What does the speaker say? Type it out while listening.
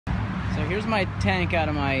here's my tank out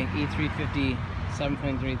of my E350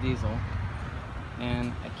 7.3 diesel,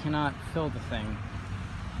 and I cannot fill the thing.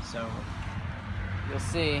 So you'll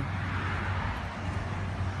see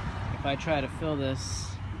if I try to fill this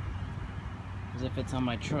as if it's on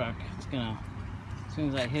my truck, it's gonna, as soon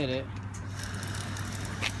as I hit it,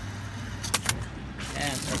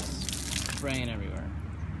 and it's spraying everywhere.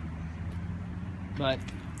 But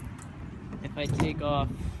if I take off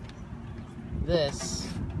this,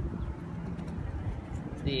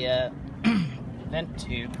 the vent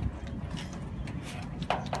tube,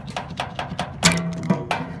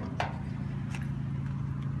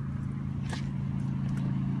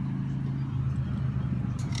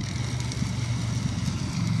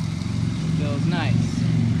 feels nice.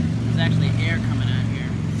 There's actually air coming out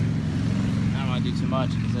here. I don't want to do too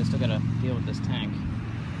much because I still got to deal with this tank.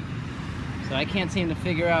 So I can't seem to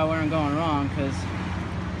figure out where I'm going wrong because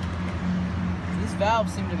these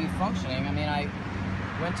valves seem to be functioning. I mean, I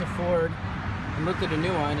went to Ford and looked at a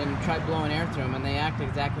new one and tried blowing air through them, and they act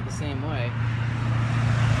exactly the same way.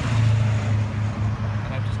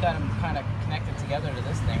 And I've just got them kind of connected together to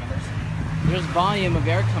this thing, and there's volume of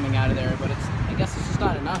air coming out of there, but I guess it's just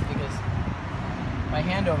not enough because my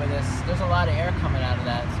hand over this, there's a lot of air coming out of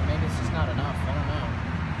that, so maybe it's just not enough. I don't know.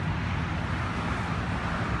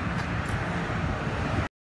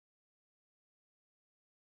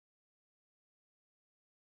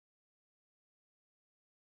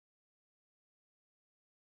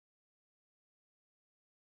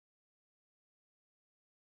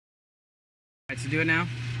 Alright, so do it now.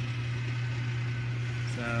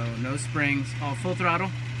 So no springs, all full throttle.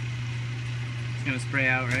 It's gonna spray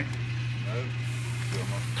out, right? No,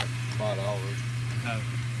 $5. Oh,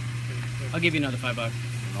 I'll give you another $5.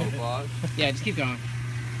 No $5? Yeah, just keep going.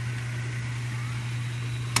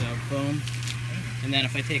 So boom, and then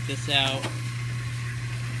if I take this out,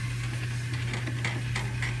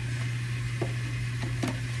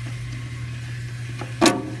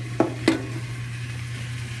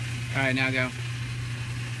 all right, now go.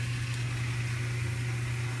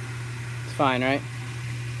 It's fine, right?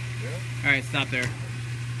 Yeah. All right, stop there.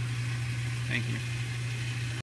 Thank you.